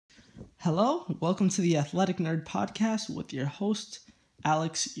Hello, welcome to the Athletic Nerd Podcast with your host,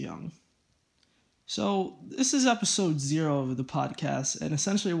 Alex Young. So, this is episode 0 of the podcast, and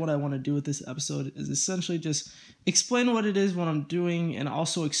essentially what I want to do with this episode is essentially just explain what it is, what I'm doing, and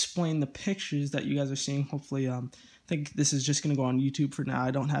also explain the pictures that you guys are seeing. Hopefully, I think this is just going to go on YouTube for now.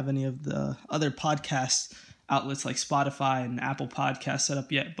 I don't have any of the other podcast outlets like Spotify and Apple Podcasts set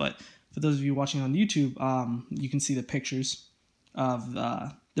up yet, but for those of you watching on YouTube, you can see the pictures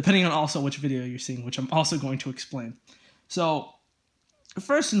of depending on also which video you're seeing, which I'm also going to explain. So,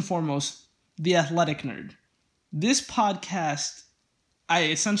 first and foremost, the Athletic Nerd. This podcast, I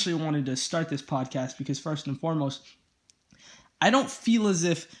essentially wanted to start this podcast because first and foremost, I don't feel as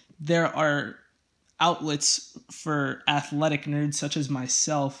if there are outlets for athletic nerds such as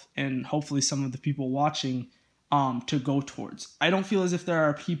myself and hopefully some of the people watching to go towards. I don't feel as if there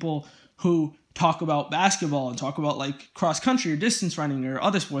are people who talk about basketball and talk about like cross country or distance running or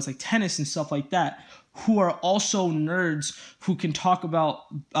other sports like tennis and stuff like that, who are also nerds who can talk about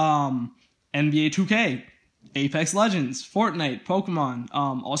NBA 2K, Apex Legends, Fortnite, Pokemon,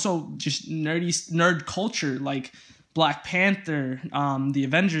 also just nerd culture like Black Panther, the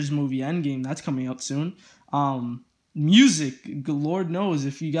Avengers movie Endgame, that's coming out soon. Music, Lord knows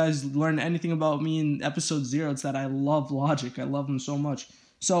if you guys learn anything about me in episode 0, it's that I love Logic. I love him so much.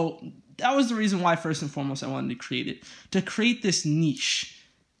 So that was the reason why, first and foremost, I wanted to create it. To create this niche.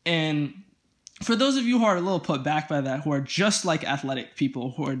 And for those of you who are a little put back by that, who are just like athletic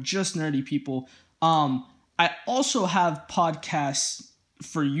people, who are just nerdy people, I also have podcasts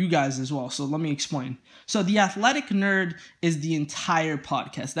for you guys as well. So let me explain. So the Athletic Nerd is the entire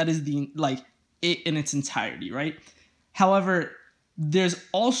podcast. That is it in its entirety, right? However, there's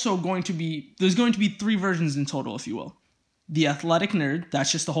going to be 3 versions in total, if you will. The Athletic Nerd,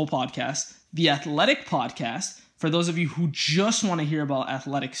 that's just the whole podcast. The Athletic Podcast, for those of you who just want to hear about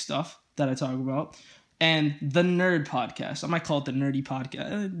athletic stuff that I talk about. And the Nerd Podcast. I might call it the Nerdy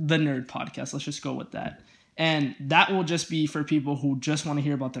Podcast. The Nerd Podcast. Let's just go with that. And that will just be for people who just want to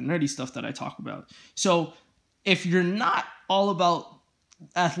hear about the nerdy stuff that I talk about. So if you're not all about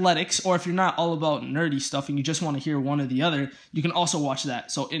athletics, or if you're not all about nerdy stuff and you just want to hear one or the other, you can also watch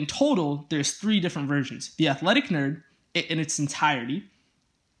that. So in total, there's 3 different versions. The Athletic Nerd in its entirety,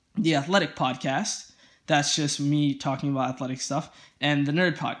 the Athletic Podcast, that's just me talking about athletic stuff, and the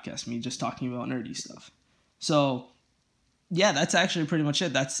Nerd Podcast, me just talking about nerdy stuff. So yeah, that's actually pretty much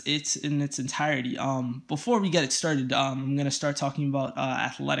it. That's it in its entirety. Before we get it started, I'm going to start talking about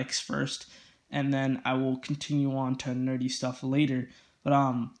athletics first, and then I will continue on to nerdy stuff later.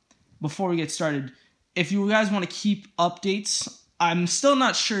 But before we get started, if you guys want to keep updates, I'm still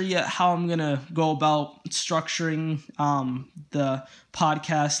not sure yet how I'm going to go about structuring the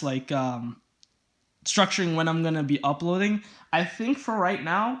podcast, like structuring when I'm going to be uploading. I think for right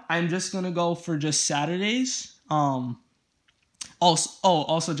now, I'm just going to go for just Saturdays.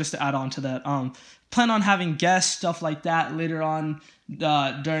 Also just to add on to that, plan on having guests, stuff like that later on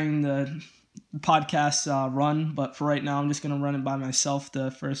during the podcast run. But for right now, I'm just going to run it by myself the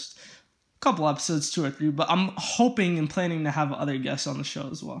first couple episodes, 2 or 3, but I'm hoping and planning to have other guests on the show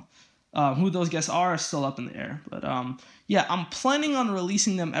as well. Who those guests are still up in the air, but yeah, I'm planning on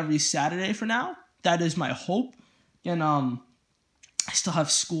releasing them every Saturday for now. That is my hope. And I still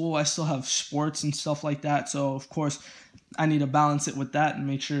have school, I still have sports and stuff like that, so of course I need to balance it with that and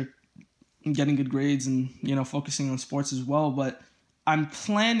make sure I'm getting good grades and, focusing on sports as well. But I'm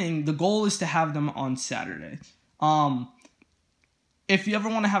planning, the goal is to have them on Saturday. If you ever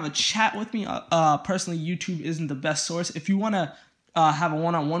want to have a chat with me, personally, YouTube isn't the best source. If you want to have a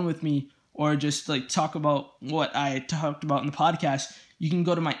one-on-one with me or just like talk about what I talked about in the podcast, you can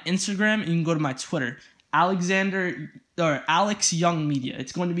go to my Instagram and you can go to my Twitter, Alex Young Media.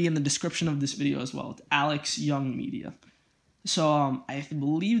 It's going to be in the description of this video as well. It's Alex Young Media. So I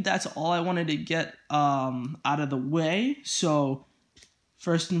believe that's all I wanted to get out of the way. So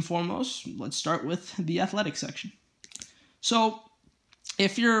first and foremost, let's start with the athletic section. So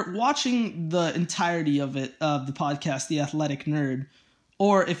if you're watching the entirety of the podcast, The Athletic Nerd,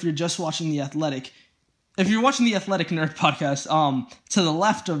 or if you're just watching The Athletic, if you're watching The Athletic Nerd podcast, to the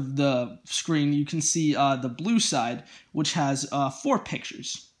left of the screen, you can see the blue side, which has 4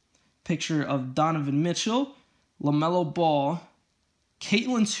 pictures. Picture of Donovan Mitchell, LaMelo Ball,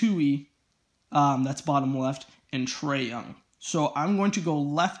 Caitlin Tui, that's bottom left, and Trae Young. So I'm going to go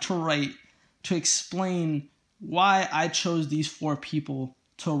left to right to explain why I chose these 4 people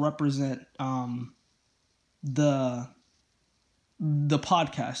to represent the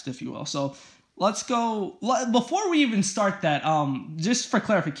podcast, if you will. So let's go. Before we even start that, just for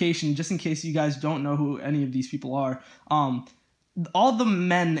clarification, just in case you guys don't know who any of these people are, all the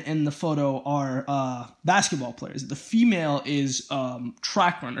men in the photo are basketball players. The female is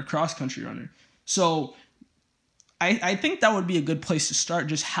track runner, cross country runner. So I think that would be a good place to start,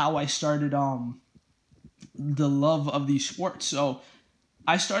 just how I started the love of these sports. So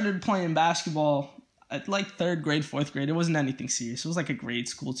I started playing basketball at like 3rd grade, 4th grade. It wasn't anything serious. It was like a grade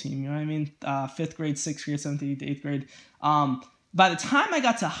school team, you know what I mean? 5th grade, 6th grade, 7th, 8th, 8th grade. By the time I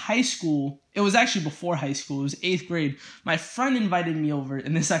got to high school, it was actually before high school. It was 8th grade. My friend invited me over,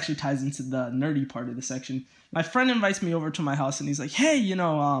 and this actually ties into the nerdy part of the section. My friend invites me over to my house, and he's like, hey,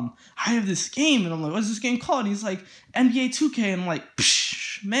 I have this game. And I'm like, what's this game called? And he's like, NBA 2K. And I'm like,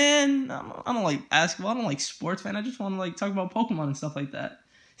 psh, man, I don't like basketball. I don't like sports, man. I just want to like talk about Pokemon and stuff like that.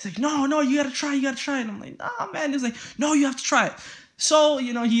 He's like, no, you gotta try. And I'm like, nah, man. He's like, no, you have to try it. So,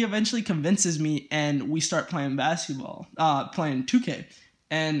 he eventually convinces me, and we start playing basketball, playing 2K.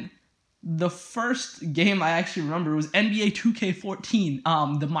 And the first game I actually remember was NBA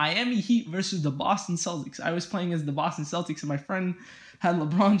 2K14, the Miami Heat versus the Boston Celtics. I was playing as the Boston Celtics, and my friend had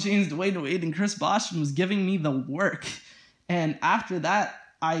LeBron James, Dwayne Wade, and Chris Bosh, and was giving me the work. And after that,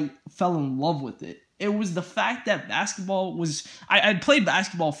 I fell in love with it. It was the fact that basketball was... I'd played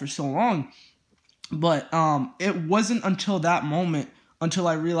basketball for so long, but it wasn't until that moment, until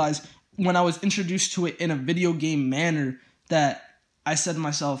I realized when I was introduced to it in a video game manner, that I said to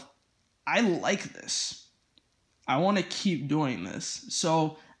myself, I like this. I want to keep doing this.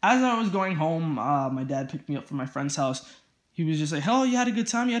 So as I was going home, my dad picked me up from my friend's house. He was just like, hello, you had a good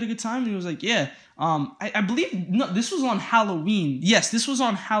time? And he was like, yeah. I believe, no, this was on Halloween. Yes, this was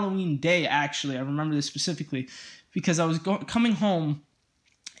on Halloween day, actually. I remember this specifically because I was coming home,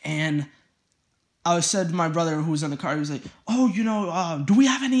 and I said to my brother who was in the car, he was like, oh, do we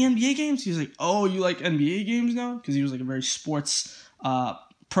have any NBA games? He was like, oh, you like NBA games now? Because he was like a very sports,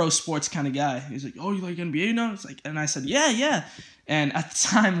 pro sports kind of guy. He's like, oh, you like NBA now? It's like, and I said, yeah. And at the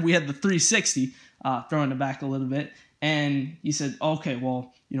time we had the 360, throwing it back a little bit. And he said, okay,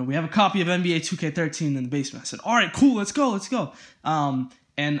 well, we have a copy of NBA 2K13 in the basement. I said, all right, cool, let's go.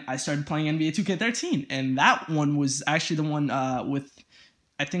 And I started playing NBA 2K13. And that one was actually the one with,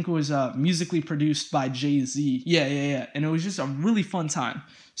 I think it was musically produced by Jay-Z. Yeah. And it was just a really fun time.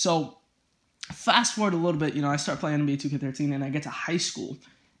 So fast forward a little bit, I start playing NBA 2K13, and I get to high school,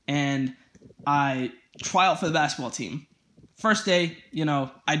 and I try out for the basketball team. First day,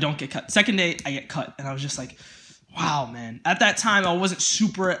 I don't get cut. Second day, I get cut. And I was just like, wow, man. At that time, I wasn't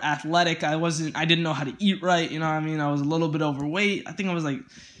super athletic. I didn't know how to eat right. You know what I mean? I was a little bit overweight. I think I was like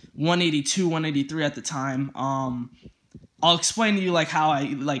 182, 183 at the time. I'll explain to you like how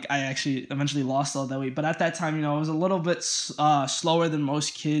I actually eventually lost all that weight. But at that time, I was a little bit slower than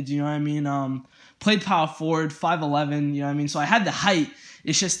most kids. You know what I mean? Played power forward, 5'11", you know what I mean? So I had the height.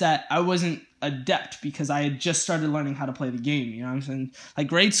 It's just that I wasn't adept because I had just started learning how to play the game. You know what I'm saying? Like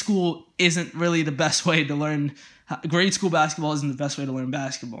grade school isn't really the best way to learn. Grade school basketball isn't the best way to learn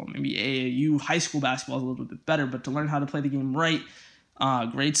basketball. Maybe AAU high school basketball is a little bit better, but to learn how to play the game right,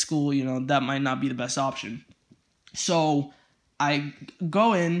 grade school, that might not be the best option. So I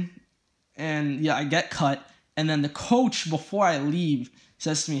go in, and I get cut. And then the coach, before I leave,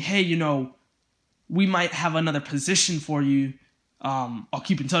 says to me, hey, we might have another position for you. I'll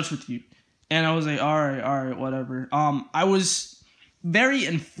keep in touch with you. And I was like, all right, whatever. I was very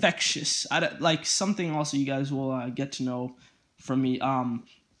infectious. Like something also you guys will get to know from me.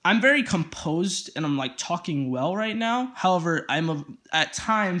 I'm very composed, and I'm like talking well right now. However, at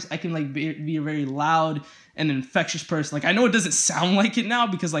times I can like be a very loud and infectious person. Like I know it doesn't sound like it now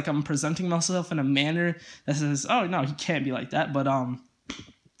because like I'm presenting myself in a manner that says, oh no, he can't be like that. But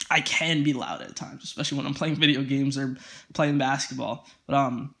I can be loud at times, especially when I'm playing video games or playing basketball.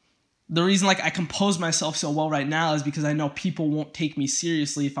 But the reason like I compose myself so well right now is because I know people won't take me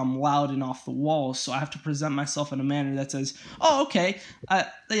seriously if I'm loud and off the wall. So I have to present myself in a manner that says, oh, okay,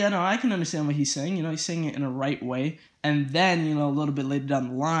 I can understand what he's saying. He's saying it in a right way. And then, a little bit later down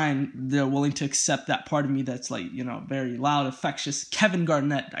the line, they're willing to accept that part of me that's like, very loud, infectious. Kevin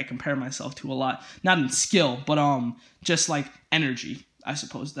Garnett, I compare myself to a lot. Not in skill, but just like energy. I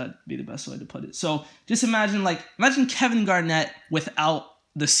suppose that'd be the best way to put it. So just imagine Kevin Garnett without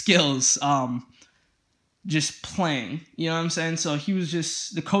the skills, just playing. You know what I'm saying? So he was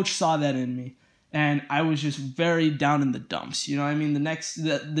the coach saw that in me. And I was just very down in the dumps. You know what I mean?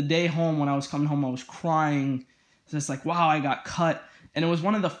 The day home, when I was coming home, I was crying. It's just like, wow, I got cut. And it was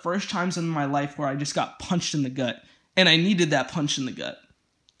one of the first times in my life where I just got punched in the gut. And I needed that punch in the gut.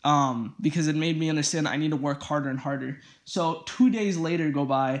 Because it made me understand I need to work harder and harder. So 2 days later go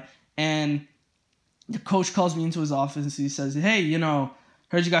by, and the coach calls me into his office, and he says, hey,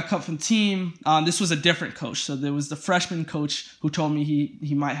 heard you got cut from the team. This was a different coach. So there was the freshman coach who told me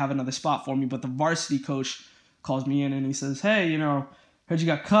he might have another spot for me, but the varsity coach calls me in and he says, hey, heard you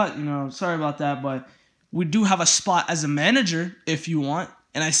got cut, sorry about that, but we do have a spot as a manager if you want.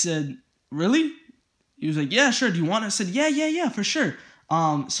 And I said, really? He was like, yeah, sure. Do you want it? I said, yeah, for sure.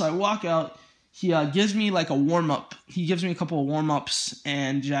 So I walk out. He gives me like a warm-up. He gives me a couple of warm-ups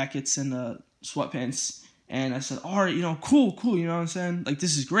and jackets and sweatpants. And I said, all right, cool, you know what I'm saying? Like,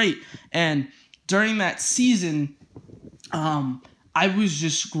 this is great. And during that season, I was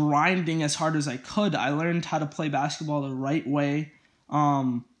just grinding as hard as I could. I learned how to play basketball the right way.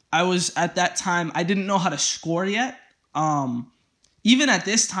 I was, at that time, I didn't know how to score yet. Even at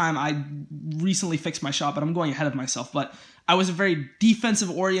this time, I recently fixed my shot, but I'm going ahead of myself. But I was a very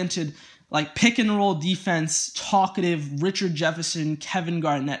defensive-oriented, like pick-and-roll defense, talkative, Richard Jefferson, Kevin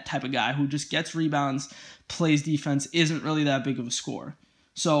Garnett type of guy who just gets rebounds, plays defense, isn't really that big of a scorer.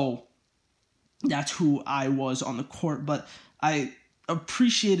 So that's who I was on the court. But I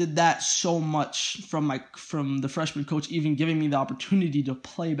appreciated that so much from the freshman coach even giving me the opportunity to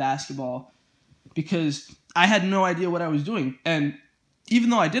play basketball, because I had no idea what I was doing. And even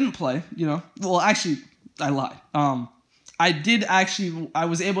though I didn't play, well, actually, I lied. I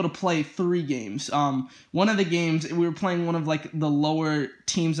was able to play 3 games. One of the games, we were playing one of like the lower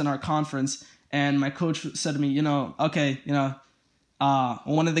teams in our conference, and my coach said to me, okay,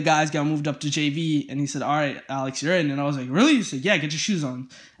 one of the guys got moved up to JV, and he said, all right, Alex, you're in. And I was like, really? He said, yeah, get your shoes on.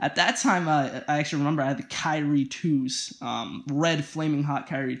 At that time, I actually remember I had the Kyrie 2s. Red flaming hot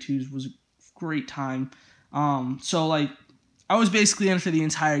Kyrie 2s was a great time. So like, I was basically in for the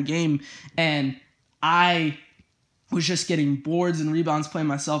entire game, and I was just getting boards and rebounds playing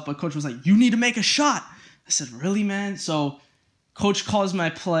myself, but coach was like, you need to make a shot. I said, really, man? So coach calls a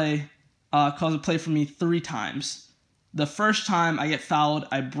play for me 3 times. The first time I get fouled,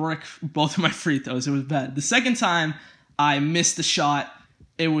 I brick both of my free throws. It was bad. The second time I missed the shot.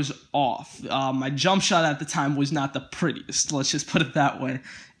 It was off. My jump shot at the time was not the prettiest. Let's just put it that way.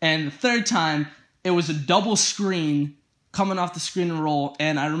 And the third time, it was a double screen coming off the screen and roll.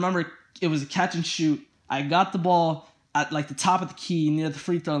 And I remember it was a catch and shoot. I got the ball at like the top of the key near the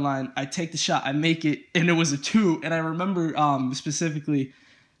free throw line. I take the shot, I make it, and it was a 2. And I remember specifically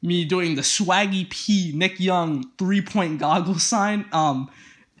me doing the Swaggy P Nick Young 3-point goggle sign.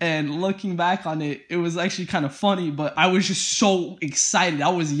 And looking back on it, it was actually kind of funny, but I was just so excited. I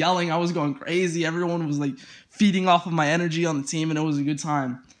was yelling, I was going crazy. Everyone was like feeding off of my energy on the team, and it was a good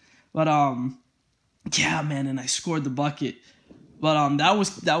time. But yeah, man, and I scored the bucket. But that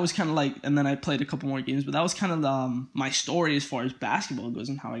was kind of like, and then I played a couple more games, but that was kind of my story as far as basketball goes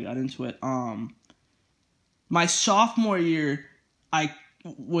and how I got into it. My sophomore year, I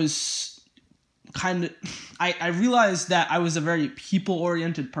was I realized that I was a very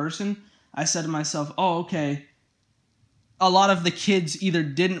people-oriented person. I said to myself, oh, okay, a lot of the kids either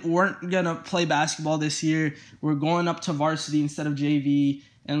weren't going to play basketball this year, we're going up to varsity instead of JV,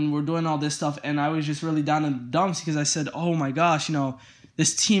 and we're doing all this stuff, and I was just really down in the dumps because I said, oh my gosh,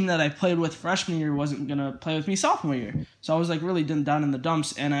 this team that I played with freshman year wasn't going to play with me sophomore year. So I was like really down in the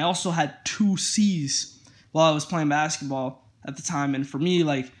dumps, and I also had 2 C's while I was playing basketball at the time, and for me,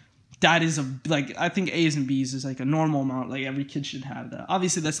 like, that is I think A's and B's is like a normal amount. Like every kid should have that.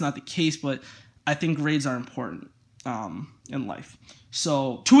 Obviously that's not the case, but I think grades are important in life.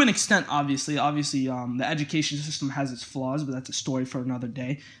 So to an extent, obviously, the education system has its flaws, but that's a story for another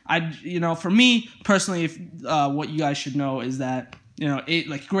day. For me personally, what you guys should know is that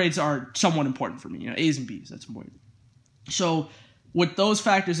grades are somewhat important for me. A's and B's, that's important. So with those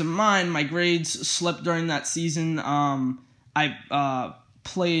factors in mind, my grades slipped during that season. I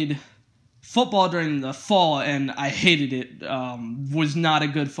played football during the fall, and I hated it. Was not a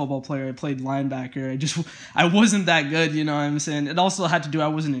good football player. I played linebacker. I wasn't that good, you know what I'm saying? It also had to do, I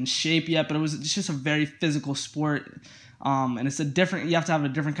wasn't in shape yet, but it's just a very physical sport. And you have to have a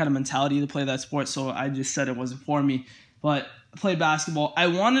different kind of mentality to play that sport, so I just said it wasn't for me. But I played basketball. I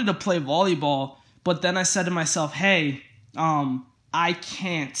wanted to play volleyball, but then I said to myself, hey, I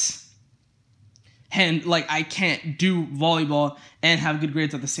can't do volleyball and have good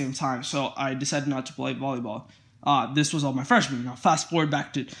grades at the same time. So I decided not to play volleyball. This was all my freshman year. Now fast forward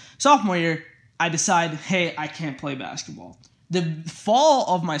back to sophomore year, I decide, hey, I can't play basketball. The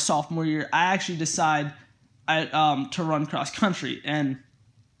fall of my sophomore year, I actually decide to run cross country. And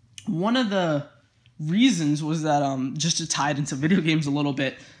one of the reasons was that, just to tie it into video games a little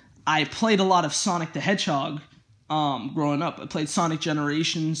bit, I played a lot of Sonic the Hedgehog growing up. I played Sonic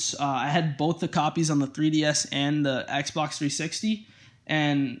Generations. I had both the copies on the 3DS and the Xbox 360.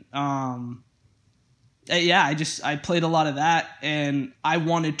 And I played a lot of that, and I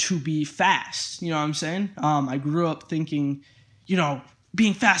wanted to be fast. You know what I'm saying? I grew up thinking,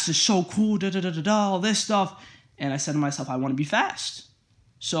 being fast is so cool, all this stuff. And I said to myself, I want to be fast.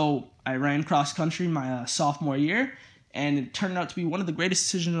 So I ran cross country my sophomore year, and it turned out to be one of the greatest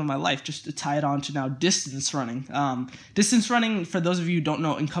decisions of my life, just to tie it on to now distance running. Distance running, for those of you who don't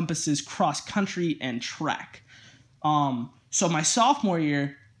know, encompasses cross country and track. So my sophomore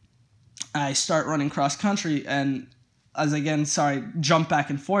year, I start running cross country, and jump back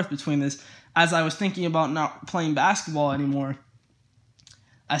and forth between this. As I was thinking about not playing basketball anymore,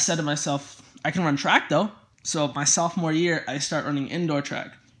 I said to myself, I can run track though. So my sophomore year, I start running indoor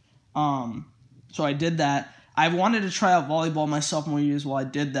track. So I did that. I wanted to try out volleyball my sophomore year as well. I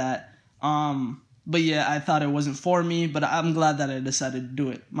did that. But yeah, I thought it wasn't for me, but I'm glad that I decided to do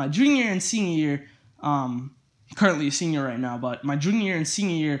it. My junior and senior year, currently a senior right now, but my junior year and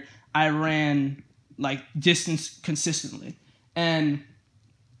senior year, I ran like distance consistently. And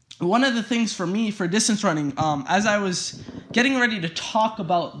one of the things for me for distance running, as I was getting ready to talk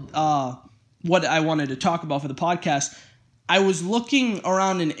about what I wanted to talk about for the podcast, I was looking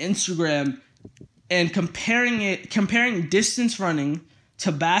around in Instagram and comparing distance running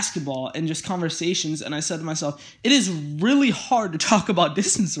to basketball and just conversations. And I said to myself, it is really hard to talk about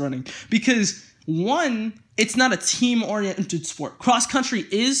distance running because, one, it's not a team-oriented sport. Cross country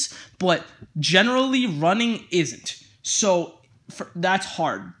is, but generally running isn't. So that's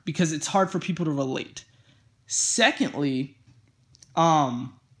hard because it's hard for people to relate. Secondly,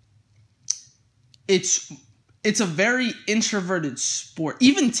 it's a very introverted sport.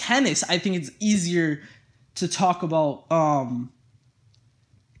 Even tennis, I think it's easier to talk about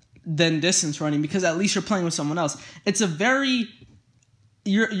than distance running because at least you're playing with someone else. It's a very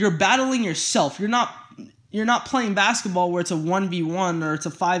you're battling yourself. You're not playing basketball where it's a 1v1 or it's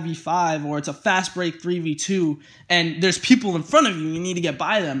a 5v5 or it's a fast break 3v2 and there's people in front of you and you need to get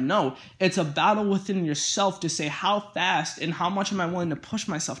by them. No, it's a battle within yourself to say how fast and how much am I willing to push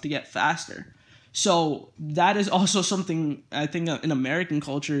myself to get faster. So that is also something I think in American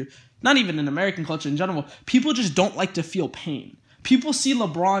culture, not even in American culture in general, people just don't like to feel pain. People see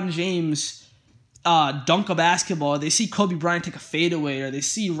LeBron James dunk a basketball, they see Kobe Bryant take a fadeaway, or they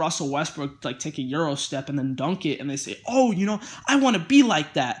see Russell Westbrook like take a Euro step and then dunk it, and they say, oh, I want to be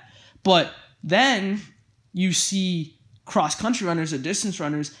like that. But then you see cross-country runners or distance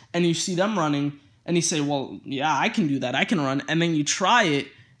runners, and you see them running, and you say, well, yeah, I can do that, I can run, and then you try it,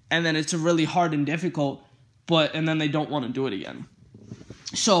 and then it's really hard and difficult, and then they don't want to do it again.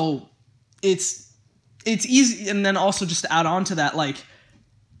 So it's easy, and then also just to add on to that, like,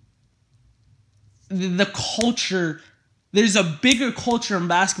 the culture, there's a bigger culture in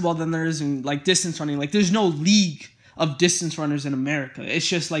basketball than there is in like distance running. Like there's no league of distance runners in America. It's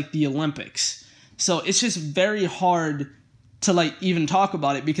just like the Olympics. So it's just very hard to like even talk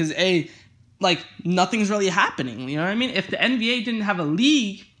about it because like nothing's really happening. You know what I mean? If the NBA didn't have a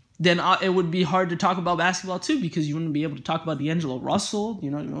league, then it would be hard to talk about basketball too because you wouldn't be able to talk about D'Angelo Russell,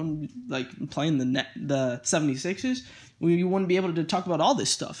 like playing the 76ers. You wouldn't be able to talk about all this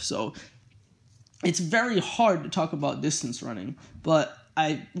stuff. So it's very hard to talk about distance running, but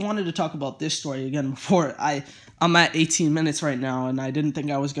I wanted to talk about this story again before I'm at 18 minutes right now, and I didn't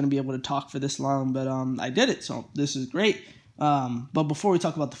think I was going to be able to talk for this long, but I did it, so this is great. But before we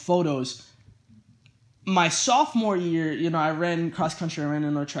talk about the photos, my sophomore year, I ran cross country, I ran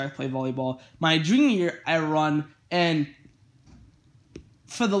indoor track, played volleyball. My junior year, I run, and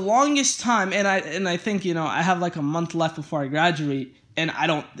for the longest time, and I think I have like a month left before I graduate. And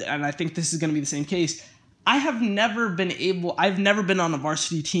I think this is going to be the same case. I've never been on a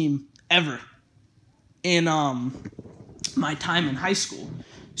varsity team ever in my time in high school.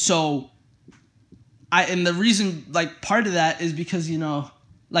 So and the reason, like, part of that is because,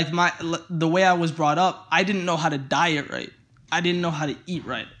 like the way I was brought up, I didn't know how to diet right. I didn't know how to eat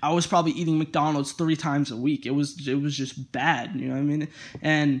right. I was probably eating McDonald's 3 times a week. It was just bad, you know what I mean?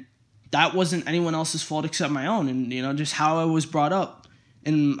 And that wasn't anyone else's fault except my own, and just how I was brought up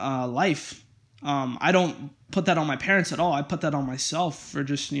in life. I don't put that on my parents at all. I put that on myself for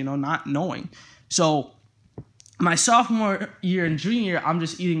just not knowing. So my sophomore year and junior year, I'm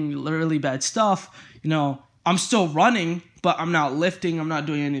just eating really bad stuff. I'm still running, but I'm not lifting. I'm not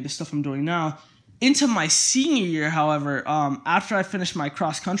doing any of the stuff I'm doing now. Into my senior year, however, after I finished my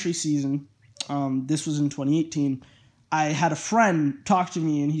cross country season, this was in 2018. I had a friend talk to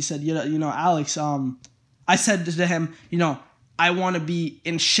me, and he said, Alex, I said to him, I want to be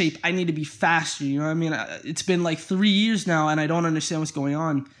in shape. I need to be faster. You know what I mean? It's been like 3 years now, and I don't understand what's going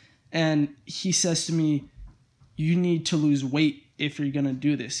on. And he says to me, you need to lose weight if you're going to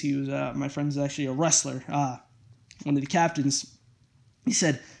do this. He was, my friend's actually a wrestler, one of the captains. He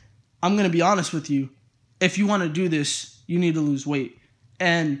said, I'm going to be honest with you. If you want to do this, you need to lose weight.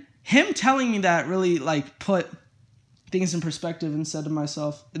 And him telling me that really like put things in perspective and said to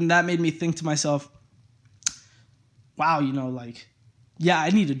myself, and that made me think to myself, wow, you know, like, yeah,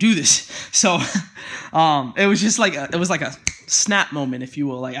 I need to do this. So it was just like it was like a snap moment, if you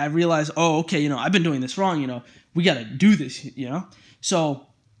will. Like I realized, oh, okay, you know, I've been doing this wrong, you know, we got to do this, you know? So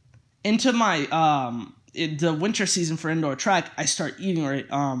into my the winter season for indoor track, I start eating right.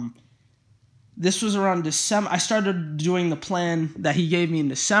 This was around December. I started doing the plan that he gave me in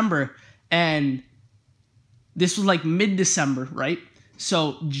December, and this was like mid-December, right?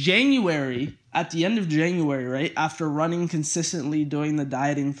 So January, at the end of January, right, after running consistently, doing the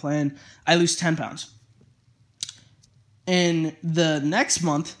dieting plan, I lose 10 pounds. In the next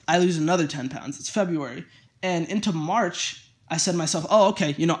month, I lose another 10 pounds. It's February. And into March, I said to myself, oh,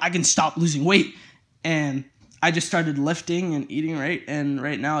 okay, you know, I can stop losing weight. And I just started lifting and eating right. And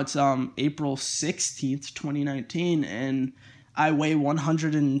right now it's April 16th, 2019, and I weigh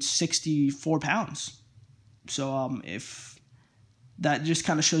 164 pounds. So if that just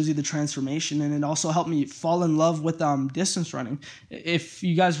kind of shows you the transformation, and it also helped me fall in love with distance running. If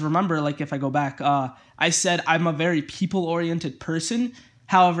you guys remember, like if I go back, I said I'm a very people-oriented person.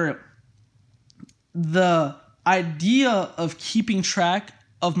 However, the idea of keeping track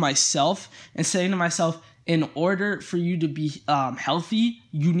of myself and saying to myself, in order for you to be healthy,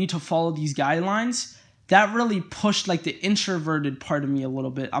 you need to follow these guidelines. That really pushed like the introverted part of me a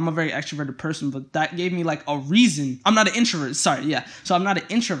little bit. I'm a very extroverted person, but that gave me like a reason. I'm not an introvert, sorry, yeah. So I'm not an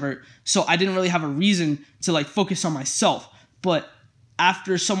introvert, so I didn't really have a reason to like focus on myself. But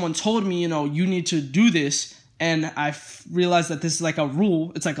after someone told me, you know, you need to do this, and I realized that this is like a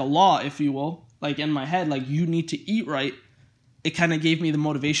rule, it's like a law, if you will, like in my head, like you need to eat right, it kind of gave me the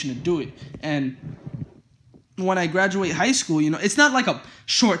motivation to do it. And when I graduate high school, you know, it's not like a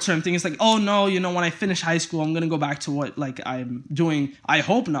short-term thing. It's like, oh no, you know, when I finish high school, I'm going to go back to what like I'm doing. I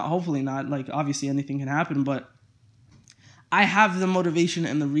hope not, hopefully not. Like obviously anything can happen, but I have the motivation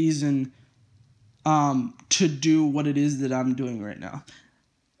and the reason to do what it is that I'm doing right now.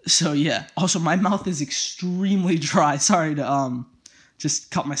 So yeah, also my mouth is extremely dry. Sorry to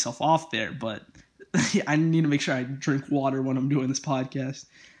just cut myself off there, but I need to make sure I drink water when I'm doing this podcast.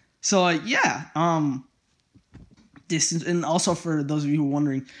 So yeah, distance, and also for those of you who are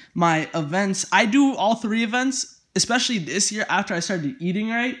wondering, my events, I do all 3 events, especially this year after I started eating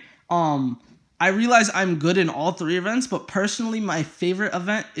right. I realize I'm good in all 3 events, but personally my favorite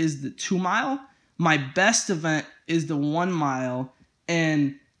event is the 2 mile. My best event is the 1 mile,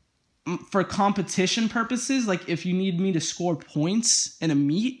 and for competition purposes, like if you need me to score points in a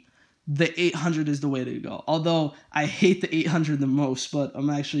meet, the 800 is the way to go. Although I hate the 800 the most, but I'm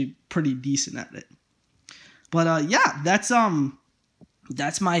actually pretty decent at it. But yeah, that's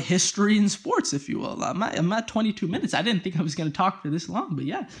my history in sports, if you will. I'm at 22 minutes. I didn't think I was gonna talk for this long, but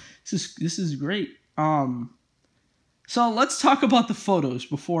yeah, this is great. So let's talk about the photos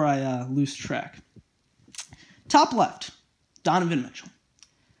before I lose track. Top left, Donovan Mitchell.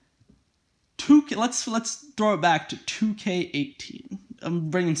 2K. Let's throw it back to 2K18. I'm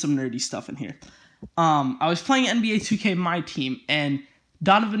bringing some nerdy stuff in here. I was playing NBA 2K, my team, and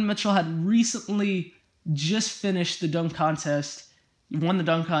Donovan Mitchell had recently just finished the dunk contest, won the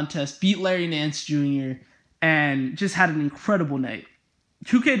dunk contest, beat Larry Nance Jr., and just had an incredible night.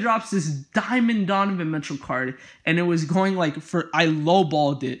 2K drops this diamond Donovan Mitchell card, and it was going like I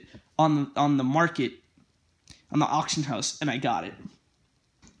lowballed it on the market, on the auction house, and I got it.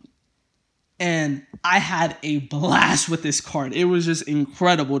 And I had a blast with this card. It was just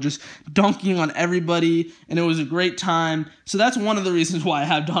incredible, just dunking on everybody, and it was a great time. So that's one of the reasons why I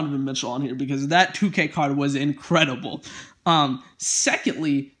have Donovan Mitchell on here, because that 2K card was incredible.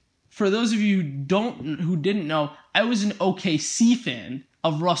 Secondly, for those of you who didn't know, I was an OKC fan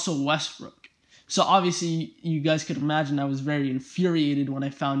of Russell Westbrook. So obviously, you guys could imagine I was very infuriated when I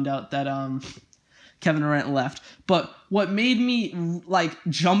found out that Kevin Durant left. But what made me like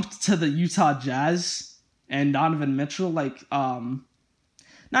jump to the Utah Jazz and Donovan Mitchell, like not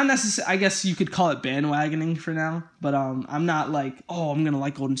necessarily, I guess you could call it bandwagoning for now, but I'm not like, oh, I'm gonna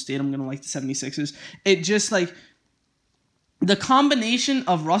like Golden State, I'm gonna like the 76ers. It just like the combination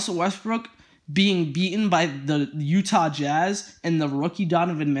of Russell Westbrook being beaten by the Utah Jazz and the rookie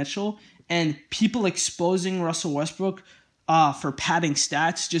Donovan Mitchell, and people exposing Russell Westbrook for padding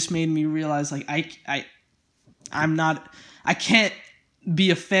stats, just made me realize like I can't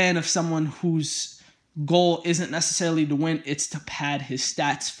be a fan of someone whose goal isn't necessarily to win, it's to pad his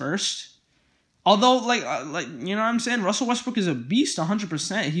stats first. Although, like you know what I'm saying? Russell Westbrook is a beast,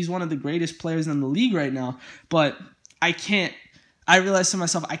 100%. He's one of the greatest players in the league right now. But I realized to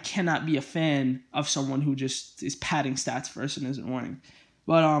myself, I cannot be a fan of someone who just is padding stats first and isn't winning.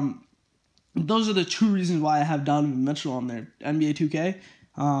 But those are the two reasons why I have Donovan Mitchell on there. NBA 2K,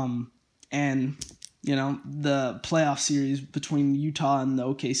 and, you know, the playoff series between Utah and the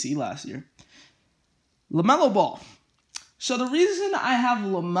OKC last year. LaMelo Ball. So the reason I have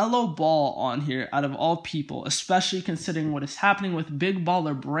LaMelo Ball on here, out of all people, especially considering what is happening with Big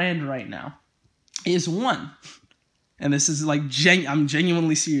Baller Brand right now, is one, and this is like, I'm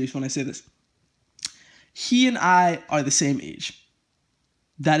genuinely serious when I say this. He and I are the same age.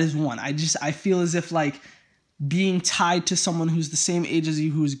 That is one. I feel as if like being tied to someone who's the same age as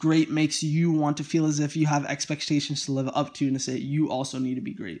you, who's great, makes you want to feel as if you have expectations to live up to and to say you also need to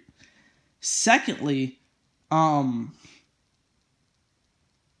be great. Secondly, I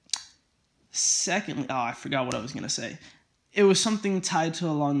forgot what I was going to say. It was something tied to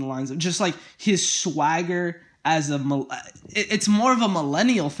along the lines of just like his swagger as it's more of a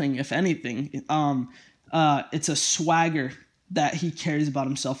millennial thing, if anything. It's a swagger that he carries about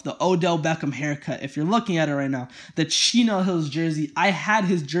himself. The Odell Beckham haircut, if you're looking at it right now. The Chino Hills jersey. I had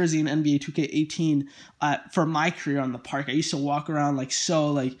his jersey in NBA 2K18 for my career on the park. I used to walk around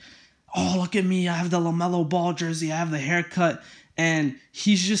oh, look at me. I have the LaMelo Ball jersey. I have the haircut. And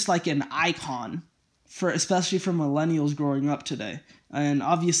he's just like an icon, especially for millennials growing up today. And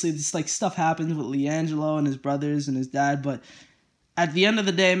obviously this like stuff happens with LiAngelo and his brothers and his dad. But at the end of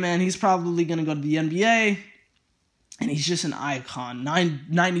the day, man, he's probably going to go to the NBA. And he's just an icon.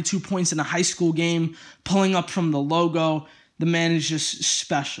 92 points in a high school game, pulling up from the logo. The man is just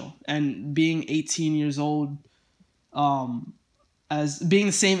special. And being 18 years old, as being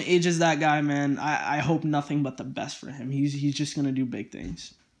the same age as that guy, man, I hope nothing but the best for him. He's just going to do big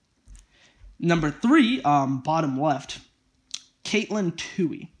things. Number 3, bottom left, Caitlin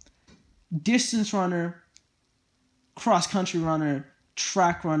Tui. Distance runner, cross-country runner,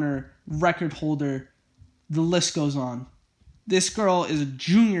 track runner, record holder. The list goes on. This girl is a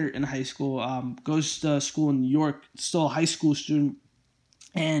junior in high school, goes to school in New York, still a high school student.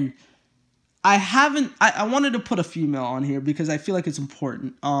 And I wanted to put a female on here because I feel like it's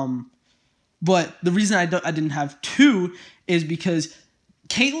important. But the reason I didn't have 2 is because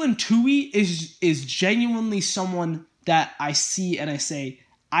Caitlin Tui is genuinely someone that I see and I say,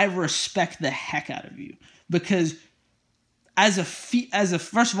 I respect the heck out of you. Because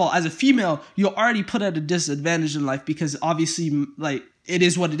first of all, as a female, you're already put at a disadvantage in life because obviously, like, it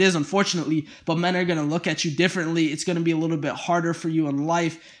is what it is, unfortunately, but men are going to look at you differently. It's going to be a little bit harder for you in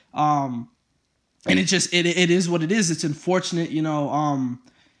life. And it is what it is. It's unfortunate,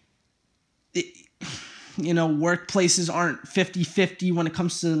 workplaces aren't 50-50 when it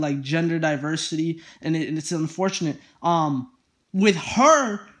comes to like gender diversity. And it's unfortunate. With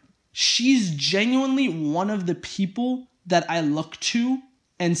her, she's genuinely one of the people that I look to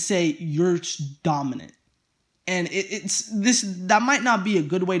and say, you're dominant. And that might not be a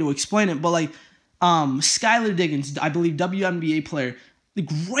good way to explain it, but like, Skylar Diggins, I believe WNBA player, the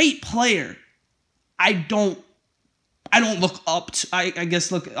great player. I don't look up to, I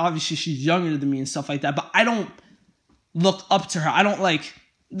guess, look, obviously she's younger than me and stuff like that, but I don't look up to her. I don't like,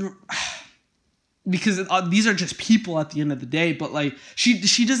 because these are just people at the end of the day, but like,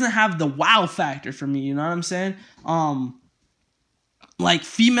 she doesn't have the wow factor for me, you know what I'm saying? Like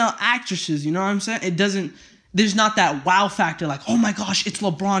female actresses, you know what I'm saying? There's not that wow factor, like, oh my gosh, it's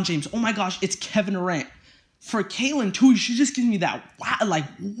LeBron James. Oh my gosh, it's Kevin Durant. For Caitlin Tui, she just gives me that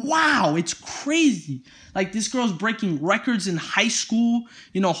wow, it's crazy. Like, this girl's breaking records in high school,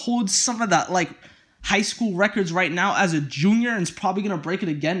 holds some of that, like, high school records right now as a junior and is probably going to break it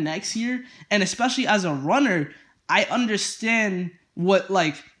again next year. And especially as a runner, I understand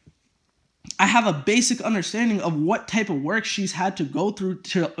I have a basic understanding of what type of work she's had to go through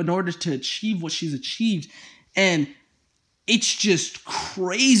in order to achieve what she's achieved. And it's just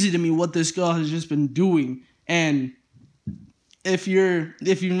crazy to me what this girl has just been doing. And if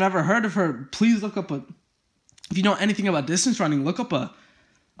you've never heard of her, please look up if you know anything about distance running, look up a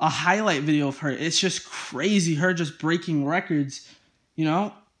highlight video of her. It's just crazy. Her just breaking records,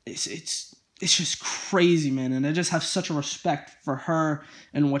 it's just crazy, man. And I just have such a respect for her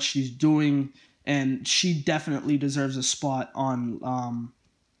and what she's doing. And she definitely deserves a spot on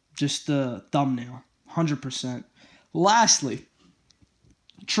just the thumbnail, 100%. Lastly,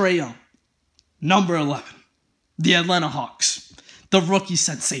 Trae Young, number 11, the Atlanta Hawks, the rookie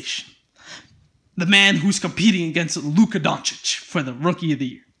sensation, the man who's competing against Luka Doncic for the Rookie of the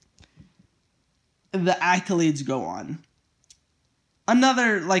Year. The accolades go on.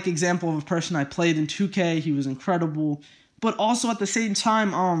 another like example of a person I played in 2K. He was incredible, but also at the same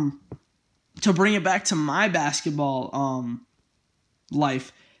time, to bring it back to my basketball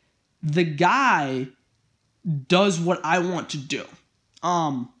life, the guy does what I want to do.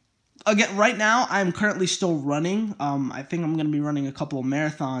 Again, right now I'm currently still running. I think I'm gonna be running a couple of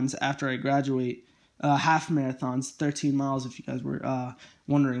marathons after I graduate. Half marathons, 13 miles. If you guys were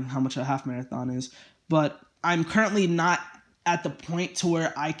wondering how much a half marathon is, but I'm currently not at the point to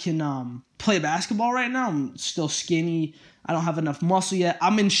where I can play basketball right now. I'm still skinny. I don't have enough muscle yet.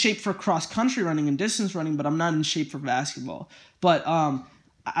 I'm in shape for cross country running and distance running, but I'm not in shape for basketball. But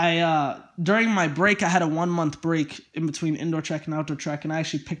I during my break, I had a 1 month break in between indoor track and outdoor track, and I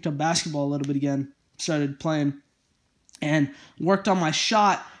actually picked up basketball a little bit again, started playing, and worked on my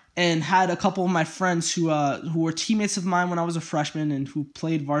shot, and had a couple of my friends who were teammates of mine when I was a freshman and who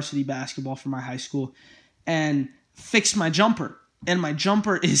played varsity basketball for my high school, and fixed my jumper. And my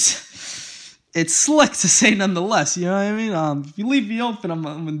jumper is, it's slick to say nonetheless. You know what I mean? If you leave me open,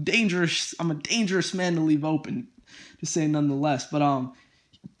 I'm a dangerous man to leave open, to say nonetheless. But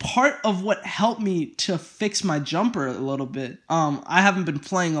part of what helped me to fix my jumper a little bit, I haven't been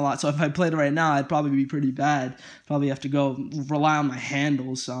playing a lot, so if I played it right now, I'd probably be pretty bad. Probably have to go rely on my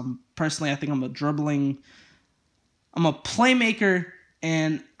handles. Personally, I think I'm a playmaker,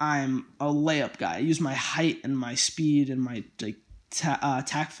 and I'm a layup guy. I use my height and my speed and my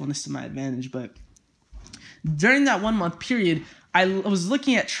tactfulness to my advantage. But during that 1 month period, I was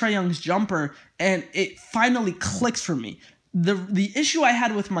looking at Trae Young's jumper, and it finally clicked for me. The issue I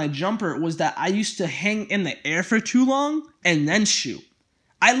had with my jumper was that I used to hang in the air for too long and then shoot.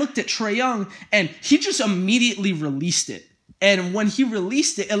 I looked at Trae Young, and he just immediately released it. And when he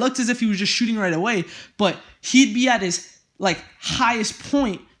released it, it looked as if he was just shooting right away, but he'd be at his like highest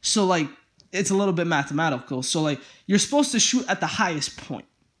point. So like it's a little bit mathematical. So like you're supposed to shoot at the highest point.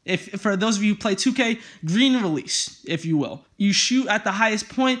 If for those of you who play 2K, green release, if you will. You shoot at the highest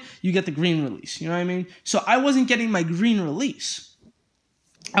point, you get the green release. You know what I mean? So I wasn't getting my green release.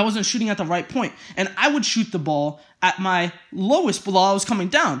 I wasn't shooting at the right point. And I would shoot the ball at my lowest while I was coming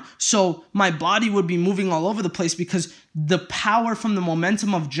down. So my body would be moving all over the place because the power from the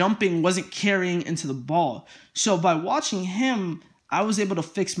momentum of jumping wasn't carrying into the ball. So by watching him, I was able to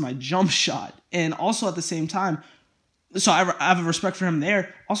fix my jump shot. And also at the same time, so I have a respect for him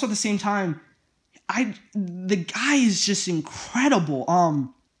there. Also at the same time, the guy is just incredible.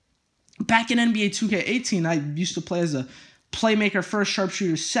 Back in NBA 2K18, I used to play as a playmaker first,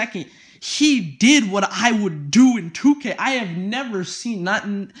 sharpshooter second. He did what I would do in 2K. I have never seen,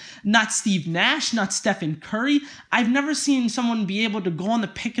 not Steve Nash, not Stephen Curry. I've never seen someone be able to go on the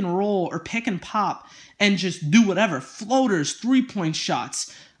pick and roll or pick and pop and just do whatever. Floaters, 3-point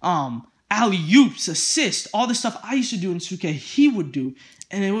shots, alley-oops, assists, all the stuff I used to do in 2K, he would do.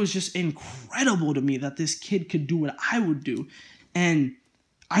 And it was just incredible to me that this kid could do what I would do. And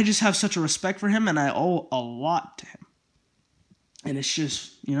I just have such a respect for him, and I owe a lot to him. And it's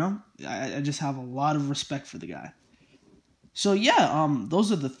just, you know, I just have a lot of respect for the guy. So yeah,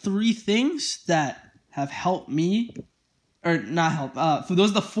 those are the 3 things that have helped me, or not help. For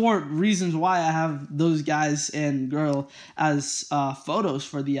those are the 4 reasons why I have those guys and girl as photos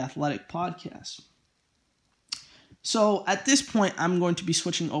for the Athletic podcast. So at this point, I'm going to be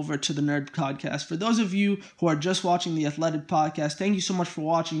switching over to the Nerd Podcast. For those of you who are just watching the Athletic Podcast, thank you so much for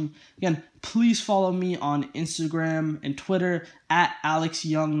watching. Again, please follow me on Instagram and Twitter at Alex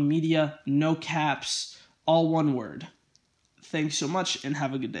Young Media, no caps, all one word. Thanks so much and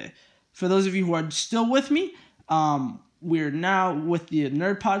have a good day. For those of you who are still with me, we're now with the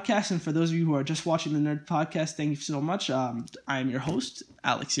Nerd Podcast. And for those of you who are just watching the Nerd Podcast, thank you so much. I am your host,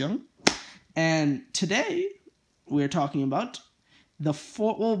 Alex Young. And today, we're talking about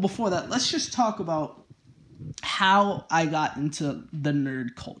before that, let's just talk about how I got into the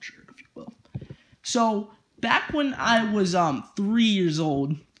nerd culture, if you will. So back when I was 4 years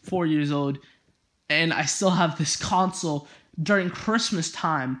old, and I still have this console, during Christmas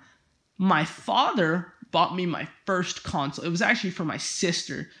time, my father bought me my first console. It was actually for my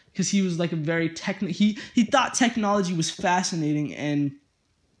sister, because he was like a very he thought technology was fascinating, and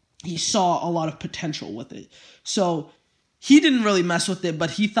he saw a lot of potential with it. So he didn't really mess with it, but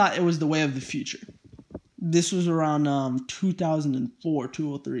he thought it was the way of the future. This was around 2004,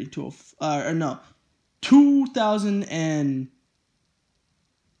 2003, 2000 and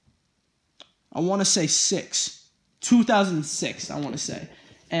I want to say 2006, I want to say.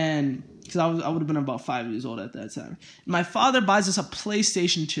 And because I would have been about 5 years old at that time. My father buys us a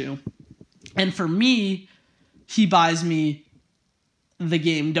PlayStation 2. And for me, he buys me the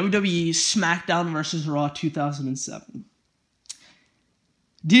game WWE SmackDown vs. Raw 2007.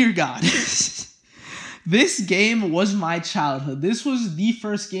 dear God, this game was my childhood. This was the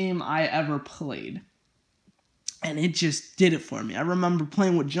first game I ever played. And it just did it for me. I remember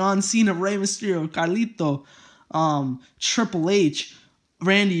playing with John Cena, Rey Mysterio, Carlito, Triple H,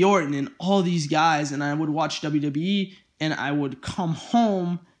 Randy Orton, and all these guys. And I would watch WWE, and I would come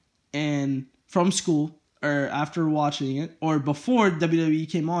home and from school, or after watching it, or before WWE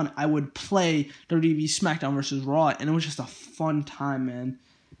came on, I would play WWE SmackDown vs. Raw, and it was just a fun time, man.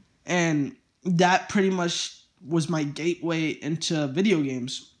 And that pretty much was my gateway into video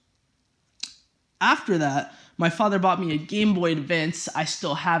games. After that, my father bought me a Game Boy Advance. I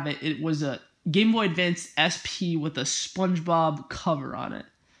still have it. It was a Game Boy Advance SP with a SpongeBob cover on it.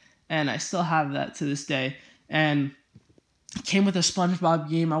 And I still have that to this day. And it came with a SpongeBob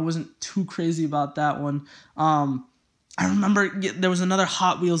game. I wasn't too crazy about that one. I remember there was another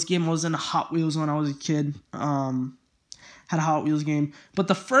Hot Wheels game. I was into Hot Wheels when I was a kid. Had a Hot Wheels game. But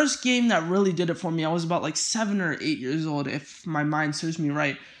the first game that really did it for me, I was about like 7 or 8 years old, if my mind serves me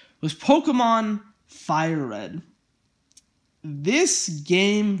right, was Pokemon Fire Red. This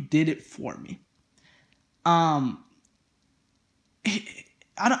game did it for me. I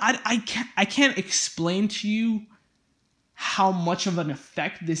can't explain to you how much of an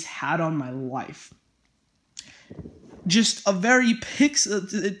effect this had on my life. Just a very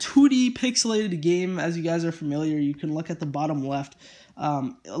 2D pixelated game, as you guys are familiar. You can look at the bottom left.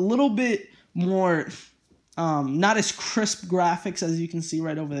 A little bit more, not as crisp graphics as you can see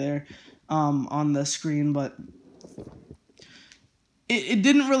right over there on the screen, but it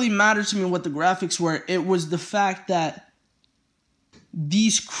didn't really matter to me what the graphics were. It was the fact that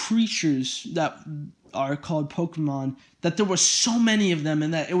these creatures that are called Pokemon, that there were so many of them,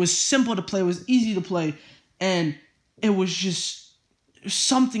 and that it was simple to play, it was easy to play, and it was just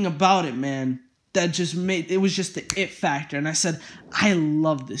something about it, man, that just it was just the it factor. And I said, I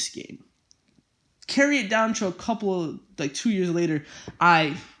love this game. Carry it down to a couple of, 2 years later,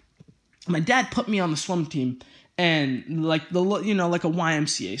 my dad put me on the swim team, and like a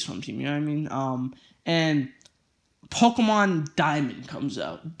YMCA swim team, you know what I mean? And Pokemon Diamond comes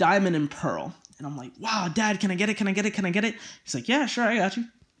out, Diamond and Pearl. And I'm like, wow, Dad, can I get it? Can I get it? Can I get it? He's like, yeah, sure, I got you.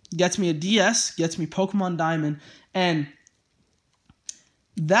 Gets me a DS, gets me Pokemon Diamond. And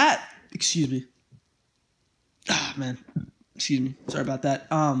that, excuse me. Sorry about that.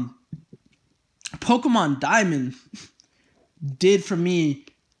 Pokemon Diamond did for me,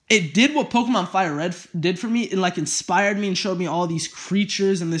 it did what Pokemon Fire Red did for me. It inspired me and showed me all these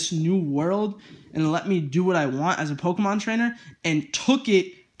creatures in this new world and let me do what I want as a Pokemon trainer, and took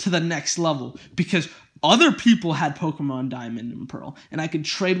it to the next level because other people had Pokemon Diamond and Pearl, and I could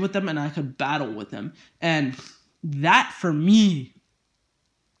trade with them and I could battle with them. And that for me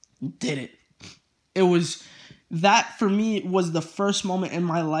did it. That for me was the first moment in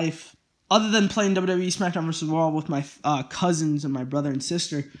my life, other than playing WWE SmackDown vs. Raw with my cousins and my brother and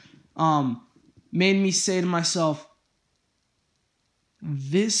sister, made me say to myself,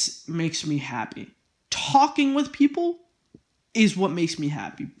 this makes me happy. Talking with people is what makes me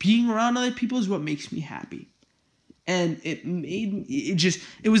happy. Being around other people is what makes me happy. And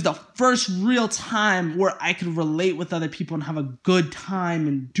it was the first real time where I could relate with other people and have a good time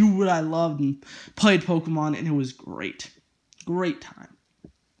and do what I loved and played Pokemon, and it was great. Great time.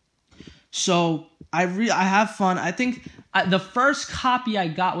 So I have fun. I think the first copy I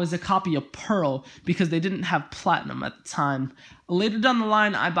got was a copy of Pearl because they didn't have Platinum at the time. Later down the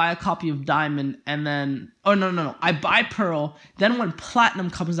line, I buy a copy of Diamond, and then... Oh, no. I buy Pearl. Then when Platinum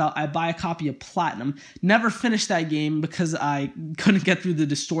comes out, I buy a copy of Platinum. Never finished that game because I couldn't get through the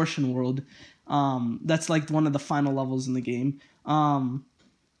distortion world. That's one of the final levels in the game. I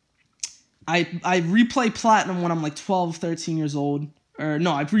replay Platinum when I'm 12, 13 years old. Or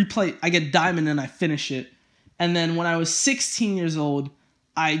no, I get Diamond and I finish it. And then when I was 16 years old,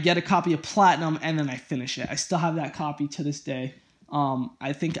 I get a copy of Platinum and then I finish it. I still have that copy to this day.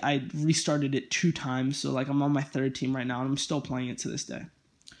 I think I restarted it 2 times, so I'm on my 3rd team right now, and I'm still playing it to this day.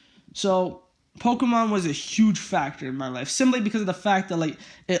 So Pokemon was a huge factor in my life, simply because of the fact that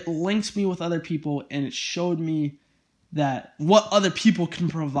it links me with other people, and it showed me that what other people can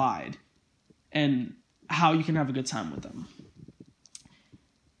provide and how you can have a good time with them.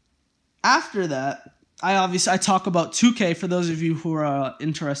 After that, I talk about 2K for those of you who are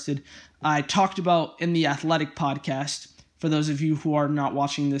interested. I talked about in the Athletic podcast. For those of you who are not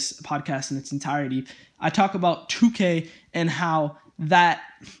watching this podcast in its entirety, I talk about 2K and how that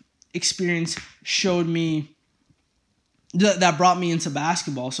experience showed me, that brought me into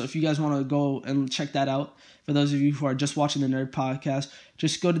basketball. So if you guys want to go and check that out, for those of you who are just watching the Nerd podcast,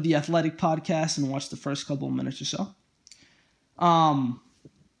 just go to the Athletic podcast and watch the first couple of minutes or so.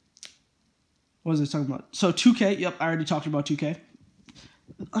 What was I talking about? So 2K, yep, I already talked about 2K.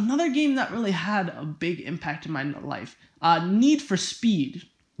 Another game that really had a big impact in my life, Need for Speed.